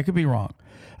about. And I could be wrong.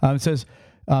 It says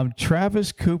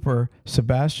Travis Cooper,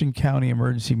 Sebastian County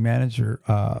Emergency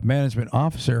Management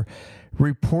Officer,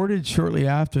 reported shortly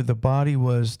after the body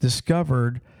was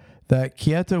discovered that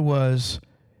Kieta was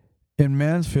in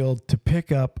Mansfield to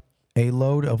pick up a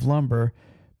load of lumber,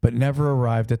 but never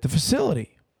arrived at the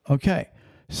facility. Okay,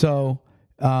 so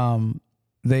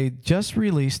they just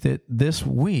released it this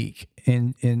week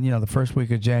in the first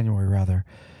week of January, rather.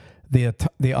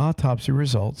 The autopsy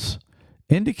results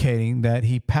indicating that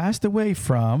he passed away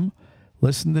from,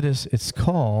 listen to this, it's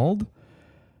called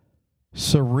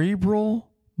cerebral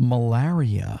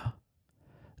malaria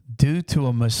due to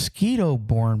a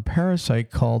mosquito-borne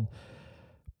parasite called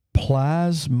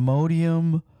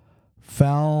Plasmodium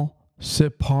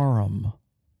falciparum.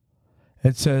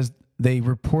 It says they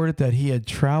reported that he had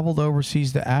traveled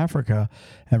overseas to Africa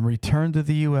and returned to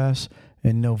the U.S.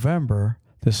 in November.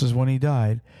 This is when he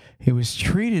died. He was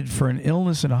treated for an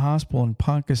illness in a hospital in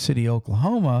Ponca City,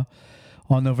 Oklahoma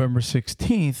on November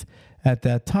 16th. At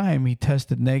that time, he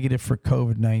tested negative for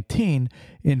COVID-19,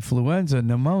 influenza,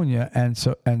 pneumonia,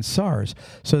 and SARS.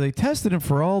 So they tested him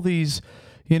for all these,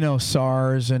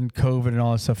 SARS and COVID and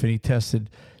all that stuff, and he tested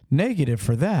negative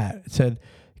for that. It said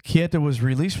Kieta was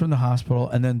released from the hospital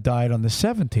and then died on the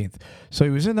 17th. So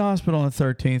he was in the hospital on the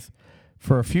 13th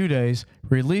for a few days,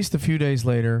 released a few days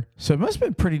later. So he must have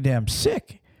been pretty damn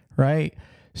sick, right?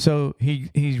 So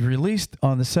he's released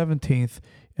on the 17th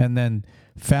and then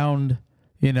found,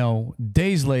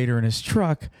 days later in his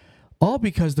truck, all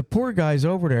because the poor guy's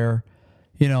over there,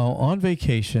 on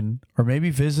vacation or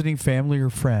maybe visiting family or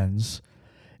friends,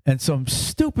 and some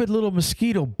stupid little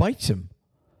mosquito bites him.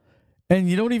 And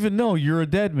you don't even know you're a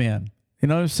dead man. You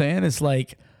know what I'm saying? It's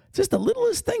like just the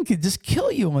littlest thing could just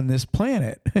kill you on this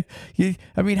planet.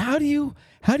 How do you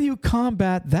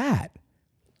combat that?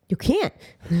 You can't.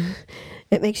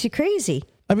 It makes you crazy.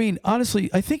 Honestly,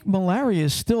 I think malaria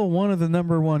is still one of the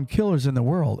number one killers in the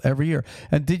world every year.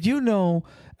 And did you know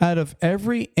out of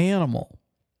every animal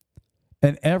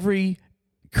and every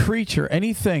creature,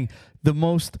 anything,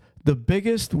 the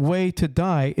biggest way to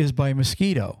die is by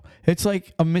mosquito. It's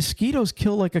like mosquitoes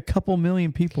kill like a couple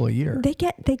million people a year.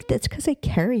 That's because they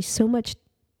carry so much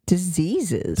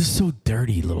diseases. They're so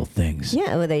dirty little things.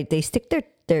 Yeah, well, they stick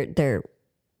their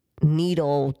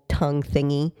needle tongue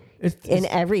thingy in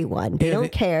everyone. They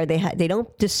don't care. They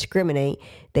don't discriminate.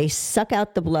 They suck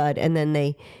out the blood and then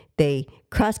they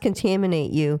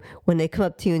cross-contaminate you when they come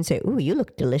up to you and say, "Ooh, you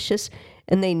look delicious,"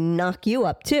 and they knock you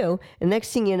up too. And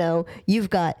next thing you know, you've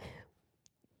got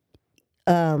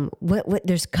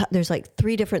there's like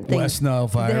 3 different things. West Nile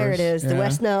virus. There it is, the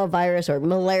West Nile virus or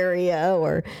malaria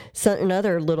or some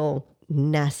other little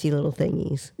nasty little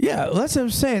thingies. Yeah, well, that's what I'm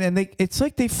saying. And it's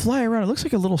like they fly around. It looks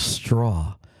like a little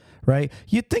straw, right?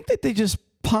 You'd think that they just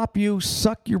pop you,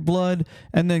 suck your blood,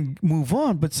 and then move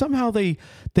on. But somehow they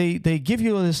give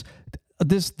you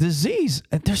this disease,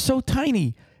 and they're so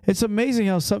tiny. It's amazing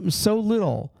how something so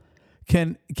little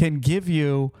can give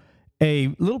you a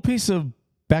little piece of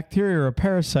bacteria or a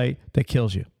parasite that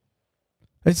kills you.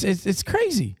 It's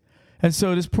crazy. And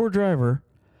so this poor driver,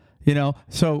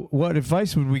 so what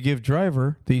advice would we give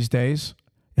driver these days?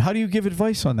 How do you give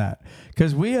advice on that?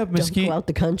 Because we have mosquitoes. Don't go out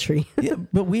the country. Yeah,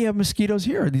 but we have mosquitoes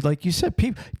here. Like you said,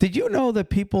 did you know that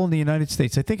people in the United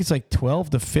States, I think it's like 12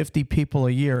 to 50 people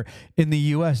a year in the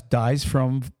U.S. dies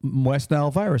from West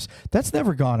Nile virus? That's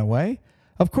never gone away.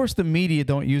 Of course, the media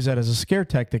don't use that as a scare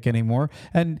tactic anymore.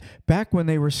 And back when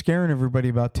they were scaring everybody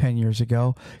about 10 years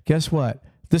ago, guess what?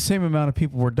 The same amount of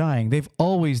people were dying. They've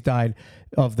always died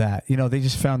of that. They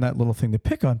just found that little thing to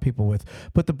pick on people with.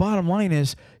 But the bottom line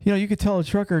is, you could tell a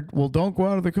trucker, well, don't go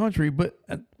out of the country, but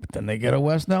then they get a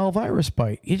West Nile virus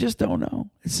bite. You just don't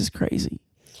know. It's just crazy.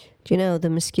 Do you know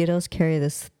the mosquitoes carry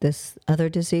this other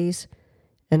disease?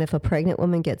 And if a pregnant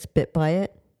woman gets bit by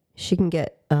it, she can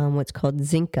get what's called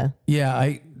Zika.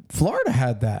 Yeah, Florida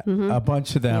had that. Mm-hmm. A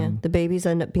bunch of them. Yeah, the babies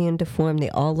end up being deformed. They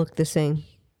all look the same.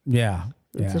 Yeah.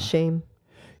 It's a shame.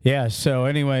 Yeah. So,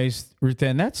 anyways, Ruth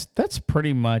Ann, that's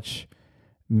pretty much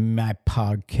my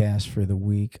podcast for the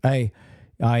week. I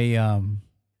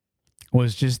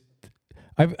was just,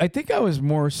 I think I was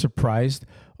more surprised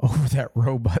over that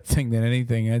robot thing than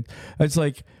anything. It's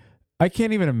like I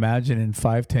can't even imagine in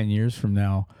 5-10 years from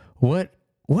now what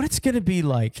it's going to be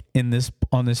like on this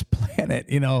planet.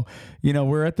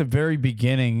 We're at the very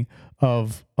beginning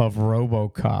of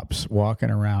RoboCops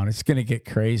walking around. It's going to get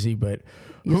crazy, but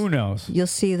who knows? You'll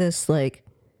see this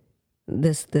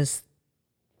this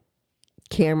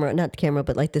camera, not the camera,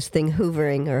 but like this thing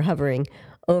hovering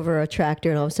over a tractor,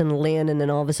 and all of a sudden land, and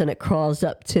then all of a sudden it crawls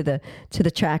up to the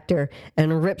tractor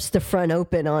and rips the front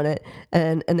open on it,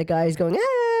 and the guy's going,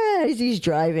 ah! as he's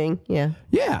driving. Yeah.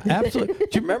 Yeah, absolutely. Do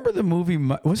you remember the movie?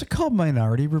 Was it called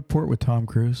Minority Report with Tom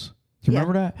Cruise? Do you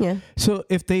remember that? Yeah. So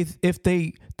if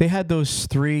they had those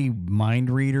 3 mind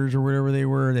readers or whatever they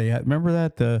were, remember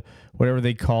that whatever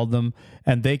they called them,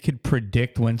 and they could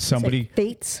predict when somebody Like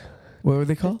fates. What were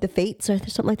they called? The fates or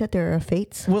something like that. There are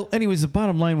fates. Well, anyways, the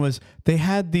bottom line was they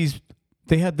had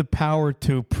the power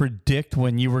to predict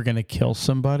when you were going to kill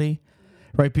somebody.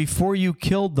 Right before you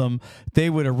killed them, they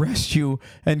would arrest you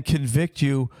and convict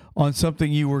you on something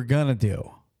you were gonna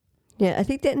do. Yeah, I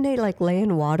think didn't they like lay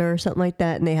in water or something like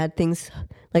that, and they had things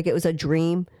like it was a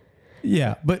dream.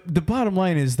 Yeah, but the bottom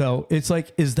line is though, it's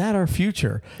like, is that our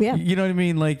future? Yeah, you know what I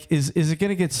mean. Like, is it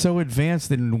gonna get so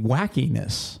advanced in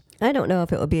wackiness? I don't know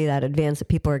if it will be that advanced that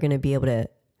people are going to be able to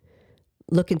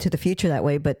look into the future that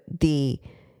way, but the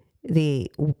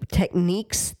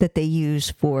techniques that they use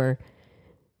for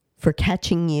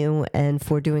catching you and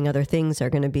for doing other things are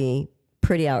going to be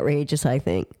pretty outrageous, I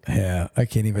think. Yeah, I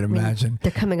can't even imagine.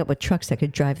 They're coming up with trucks that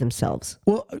could drive themselves.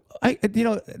 Well,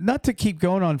 not to keep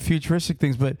going on futuristic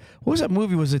things, but what was that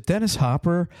movie? Was it Dennis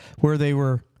Hopper where they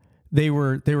were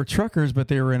truckers, but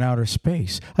they were in outer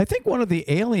space? I think one of the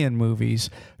Alien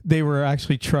movies, they were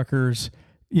actually truckers,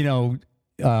 driving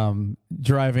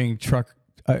truck.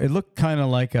 It looked kind of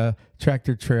like a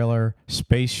tractor trailer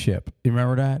spaceship. You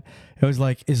remember that? It was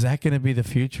like, is that going to be the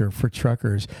future for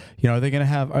truckers? Are they going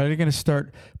to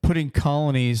start putting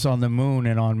colonies on the moon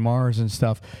and on Mars and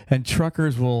stuff? And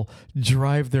truckers will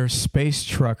drive their space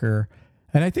trucker.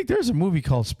 And I think there's a movie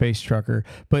called Space Trucker,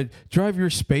 but drive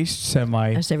your space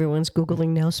semi. As everyone's Googling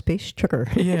now, space trucker.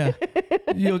 Yeah.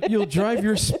 You'll drive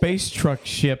your space truck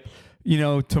ship,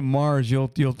 to Mars.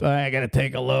 You'll I got to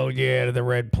take a load, to the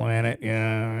red planet.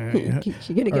 Yeah. You're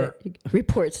going to get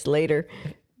reports later.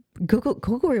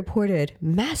 Google reported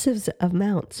massive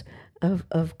amounts of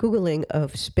Googling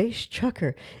of space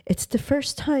trucker. It's the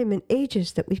first time in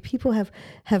ages that people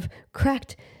have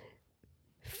cracked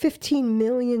 15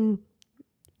 million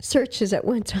searches at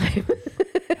one time.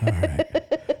 All right.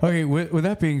 Okay, with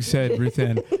that being said, Ruth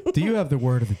Ann, do you have the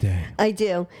word of the day? I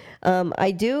do.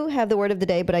 I do have the word of the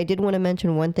day, but I did want to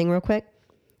mention one thing real quick.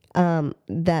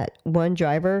 That one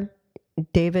driver,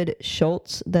 David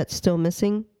Schultz, that's still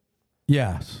missing.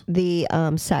 Yes. The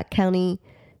Sac County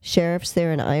sheriffs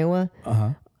there in Iowa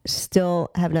still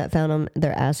have not found him.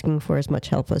 They're asking for as much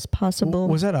help as possible.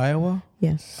 Was that Iowa?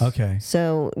 Yes. Okay.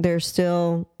 So there's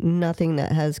still nothing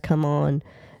that has come on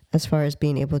as far as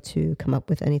being able to come up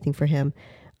with anything for him.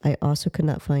 I also could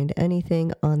not find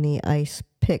anything on the Ice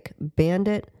Pick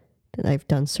Bandit that I've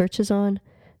done searches on.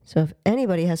 So if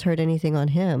anybody has heard anything on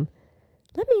him,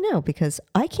 let me know, because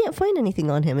I can't find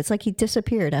anything on him. It's like he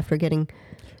disappeared after getting...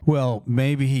 Well,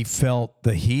 maybe he felt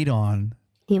the heat on.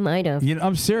 He might have.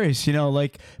 I'm serious,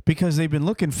 because they've been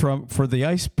looking for the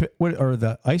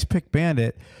Ice Pick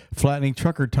Bandit flattening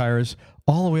trucker tires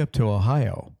all the way up to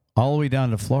Ohio, all the way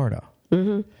down to Florida.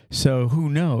 Mm-hmm. So who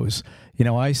knows?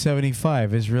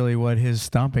 I-75 is really what his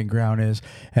stomping ground is,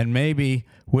 and maybe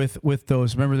with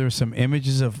those. Remember, there were some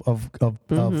images of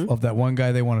that one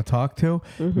guy they want to talk to.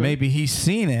 Mm-hmm. Maybe he's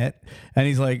seen it, and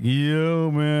he's like, "Yo,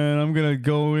 man, I'm gonna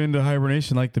go into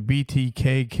hibernation like the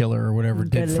BTK killer or whatever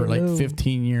did for like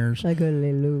 15 years."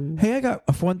 Hey, I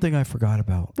got one thing I forgot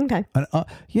about. Okay.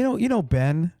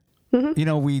 Ben.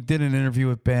 Mm-hmm. We did an interview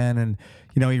with Ben, and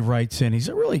he writes in. He's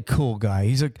a really cool guy.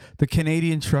 He's the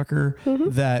Canadian trucker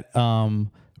that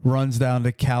runs down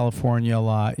to California a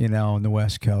lot, on the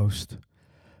West Coast.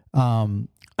 I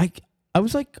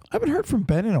was like, I haven't heard from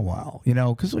Ben in a while,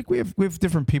 because we have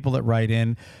different people that write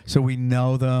in, so we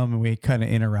know them and we kind of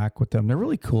interact with them. They're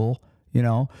really cool,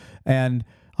 And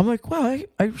I'm like, wow,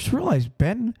 I just realized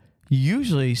Ben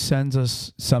usually sends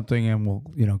us something, and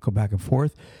we'll go back and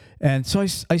forth. And so I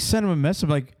sent him a message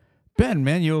like, Ben,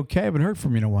 man, you okay? I haven't heard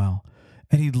from you in a while.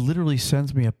 And he literally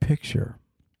sends me a picture,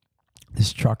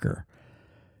 this trucker,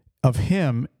 of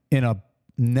him in a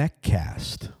neck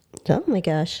cast. Oh, my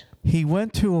gosh. He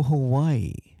went to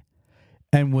Hawaii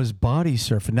and was body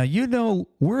surfing. Now,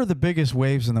 where are the biggest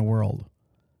waves in the world?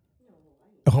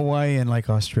 Hawaii and like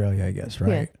Australia, I guess,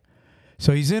 right? Yeah.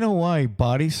 So he's in Hawaii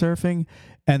body surfing,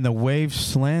 and the waves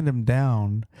slammed him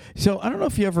down. So I don't know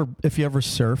if you ever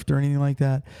surfed or anything like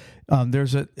that.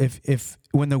 There's if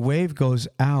when the wave goes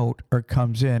out or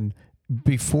comes in,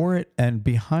 before it and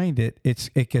behind it,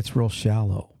 it gets real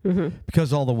shallow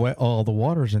because all the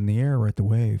water's in the air at the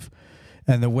wave,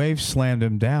 and the wave slammed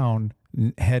him down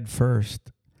head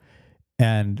first,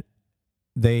 and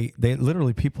they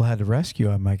literally, people had to rescue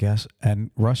him, I guess,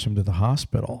 and rush him to the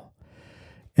hospital.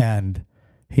 And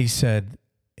he said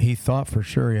he thought for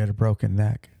sure he had a broken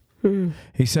neck.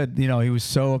 He said, he was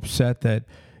so upset that,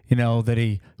 that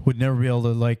he would never be able to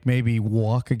like maybe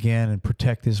walk again and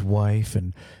protect his wife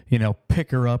and,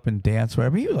 pick her up and dance with her.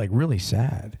 I mean, he was like really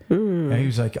sad. And he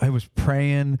was like, I was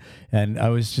praying and I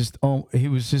was just, he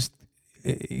was just,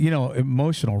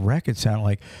 emotional wreck. It sounded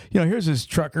like, here's this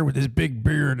trucker with this big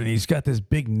beard and he's got this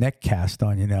big neck cast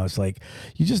on, it's like,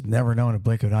 you just never know in a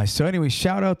blink of an eye. So anyway,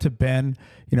 shout out to Ben,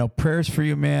 prayers for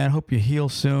you, man. Hope you heal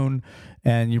soon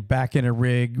and you're back in a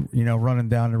rig, running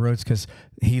down the roads because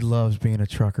he loves being a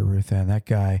trucker, Ruth Ann. That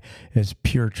guy is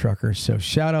pure trucker. So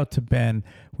shout out to Ben.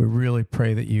 We really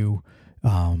pray that you,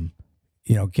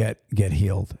 get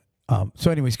healed.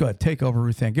 So anyways, go ahead. Take over,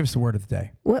 Ruth Ann. Give us the word of the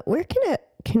day. Where can a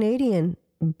Canadian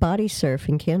body surf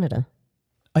in Canada?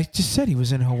 I just said he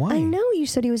was in Hawaii. I know you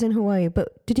said he was in Hawaii,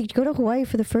 but did he go to Hawaii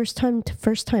for the first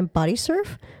time body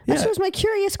surf? Yeah. That was my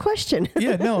curious question.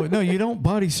 Yeah, no, you don't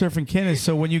body surf in Canada.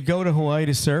 So when you go to Hawaii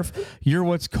to surf, you're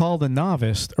what's called a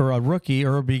novice or a rookie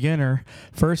or a beginner,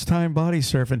 first time body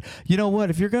surfing. You know what?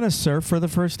 If you're going to surf for the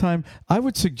first time, I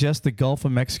would suggest the Gulf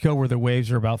of Mexico where the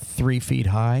waves are about 3 feet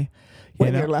high.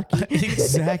 When you're lucky.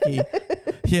 Exactly.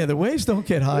 Yeah, the waves don't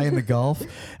get high in the Gulf.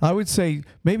 I would say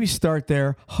maybe start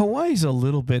there. Hawaii's a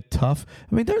little bit tough.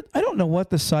 I mean, I don't know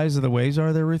what the size of the waves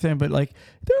are there, Ruth Ann, but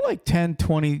they're like 10,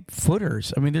 20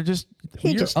 footers. I mean, they're just...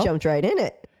 He just jumped right in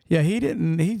it. Yeah, he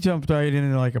didn't. He jumped right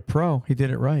in it like a pro. He did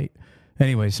it right.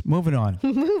 Anyways, moving on.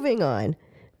 Moving on.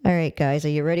 All right, guys, are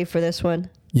you ready for this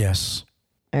one? Yes.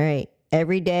 All right.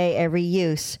 Every day, every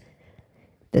use.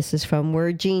 This is from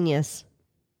Word Genius.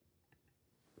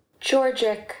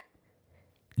 Georgic.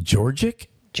 Georgic?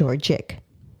 Georgic.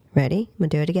 Ready? I'm going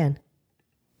to do it again.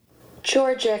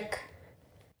 Georgic.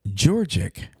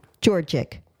 Georgic.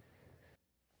 Georgic.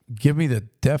 Give me the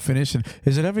definition.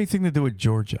 Does it have anything to do with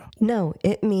Georgia? No,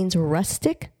 it means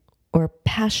rustic or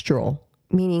pastoral,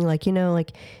 meaning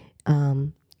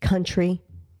country.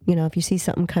 If you see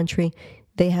something country,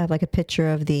 they have like a picture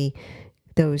of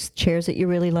those chairs that you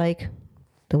really like,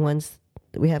 the ones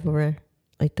that we have over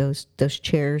like those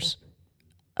chairs,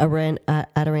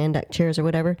 Adirondack chairs or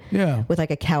whatever. Yeah. With like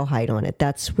a cowhide on it.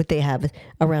 That's what they have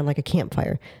around like a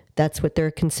campfire. That's what they're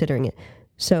considering it.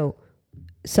 So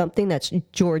something that's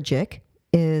Georgic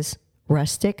is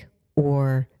rustic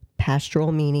or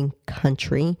pastoral, meaning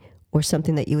country, or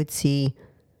something that you would see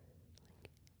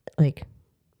like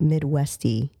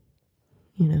Midwesty,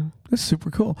 That's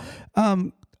super cool.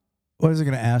 What was I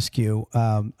going to ask you?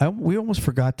 We almost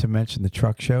forgot to mention the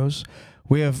truck shows.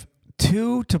 We have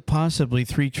 2 to possibly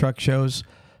 3 truck shows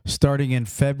starting in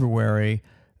February.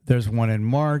 There's one in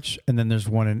March, and then there's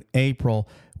one in April.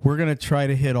 We're going to try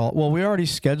to hit all. Well, we already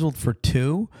scheduled for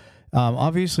 2.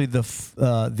 Obviously, the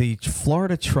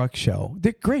Florida Truck Show.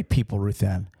 They're great people, Ruth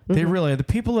Ann. They really are. The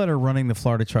people that are running the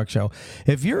Florida Truck Show.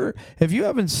 If you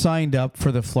haven't signed up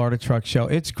for the Florida Truck Show,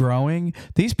 it's growing.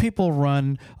 These people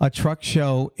run a truck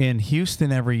show in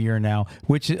Houston every year now,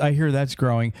 which I hear that's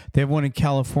growing. They have one in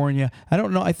California. I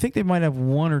don't know. I think they might have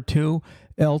 1 or 2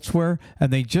 elsewhere,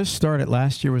 and they just started.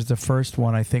 Last year was the first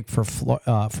one, I think, for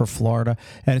Florida,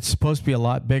 and it's supposed to be a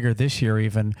lot bigger this year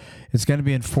even. It's going to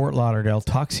be in Fort Lauderdale.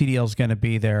 TalkCDL is going to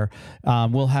be there.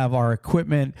 We'll have our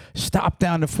equipment stop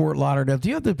down to Fort Lauderdale. Do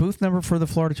you have the booth number for the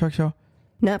Florida Truck Show?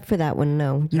 Not for that one,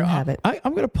 no. You have it.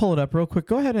 I'm going to pull it up real quick.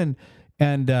 Go ahead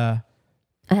and I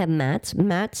have Matt's.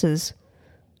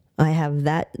 I have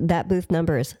that booth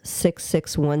number is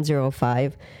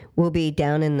 66105. We'll be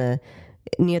down in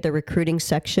near the recruiting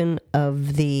section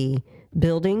of the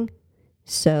building.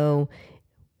 So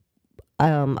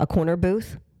a corner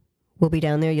booth will be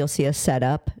down there. You'll see us set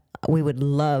up. We would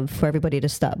love for everybody to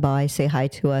stop by, say hi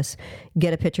to us,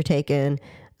 get a picture taken.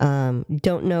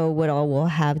 Don't know what all we'll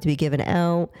have to be given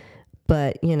out,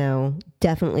 but,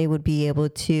 definitely would be able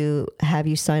to have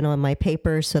you sign on my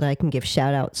paper so that I can give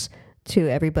shout outs to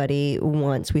everybody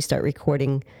once we start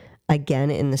recording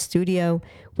again in the studio.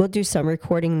 We'll do some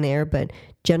recording there, but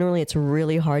generally it's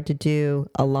really hard to do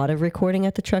a lot of recording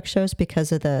at the truck shows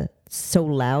because of so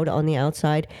loud on the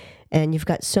outside. And you've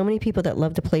got so many people that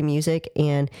love to play music,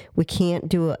 and we can't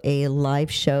do a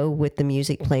live show with the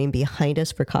music playing behind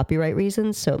us for copyright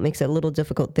reasons. So it makes it a little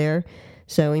difficult there.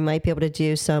 So we might be able to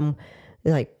do some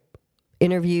like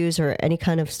interviews or any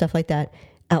kind of stuff like that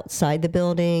outside the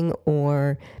building,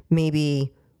 or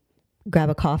maybe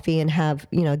grab a coffee and have,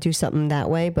 do something that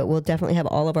way. But we'll definitely have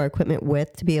all of our equipment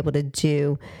to be able to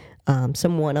do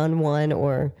some one-on-one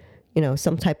or,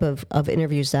 some type of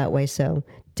interviews that way. So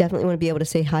definitely want to be able to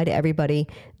say hi to everybody.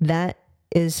 That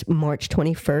is March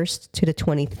 21st to the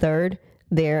 23rd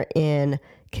there in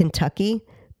Kentucky,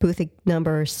 booth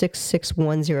number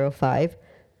 66105.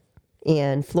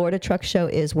 And Florida Truck Show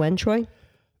is when, Troy?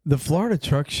 The Florida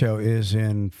Truck Show is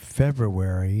in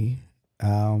February.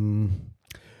 I'll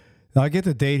get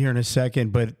the date here in a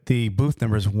second, but the booth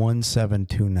number is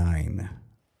 1729.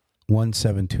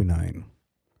 1729.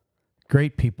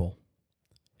 Great people.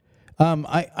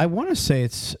 I want to say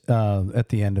it's at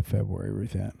the end of February,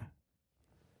 Ruth Ann.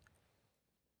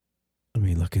 Let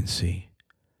me look and see.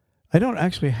 I don't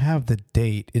actually have the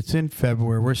date. It's in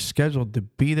February. We're scheduled to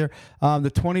be there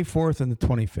the 24th and the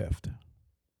 25th.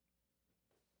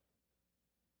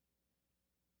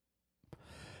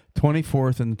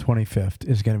 24th and the 25th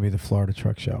is going to be the Florida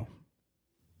Truck Show.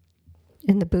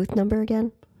 And the booth number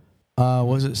again?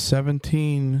 Was it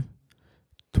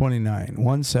 1729?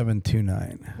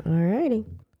 1729. All righty.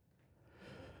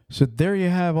 So there you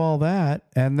have all that.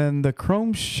 And then the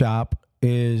Chrome Shop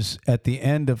is at the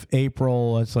end of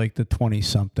April. It's like the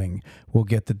 20-something. We'll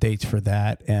get the dates for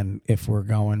that and if we're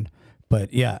going.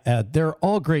 But yeah, they're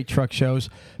all great truck shows.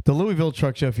 The Louisville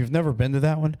Truck Show, if you've never been to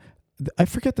that one, I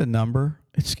forget the number.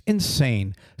 It's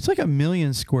insane. It's like 1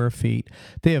 million square feet.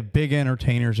 They have big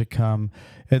entertainers that come.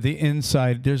 At the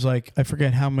inside, there's like, I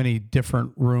forget how many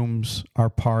different rooms are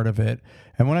part of it.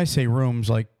 And when I say rooms,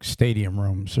 like stadium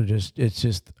rooms, it's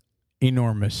just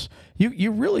enormous.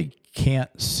 You really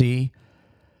can't see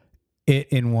it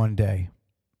in one day.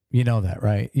 You know that,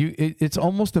 right? It's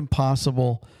almost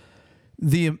impossible.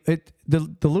 The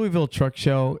Louisville Truck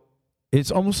Show,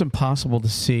 it's almost impossible to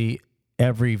see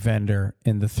every vendor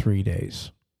in the 3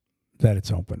 days that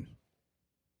it's open.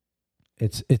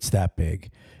 It's that big.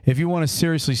 If you want to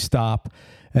seriously stop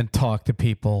and talk to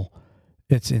people,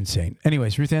 it's insane.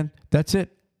 Anyways, Ruth Ann, that's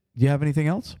it. Do you have anything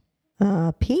else?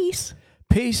 Peace.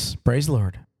 Peace. Praise the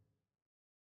Lord.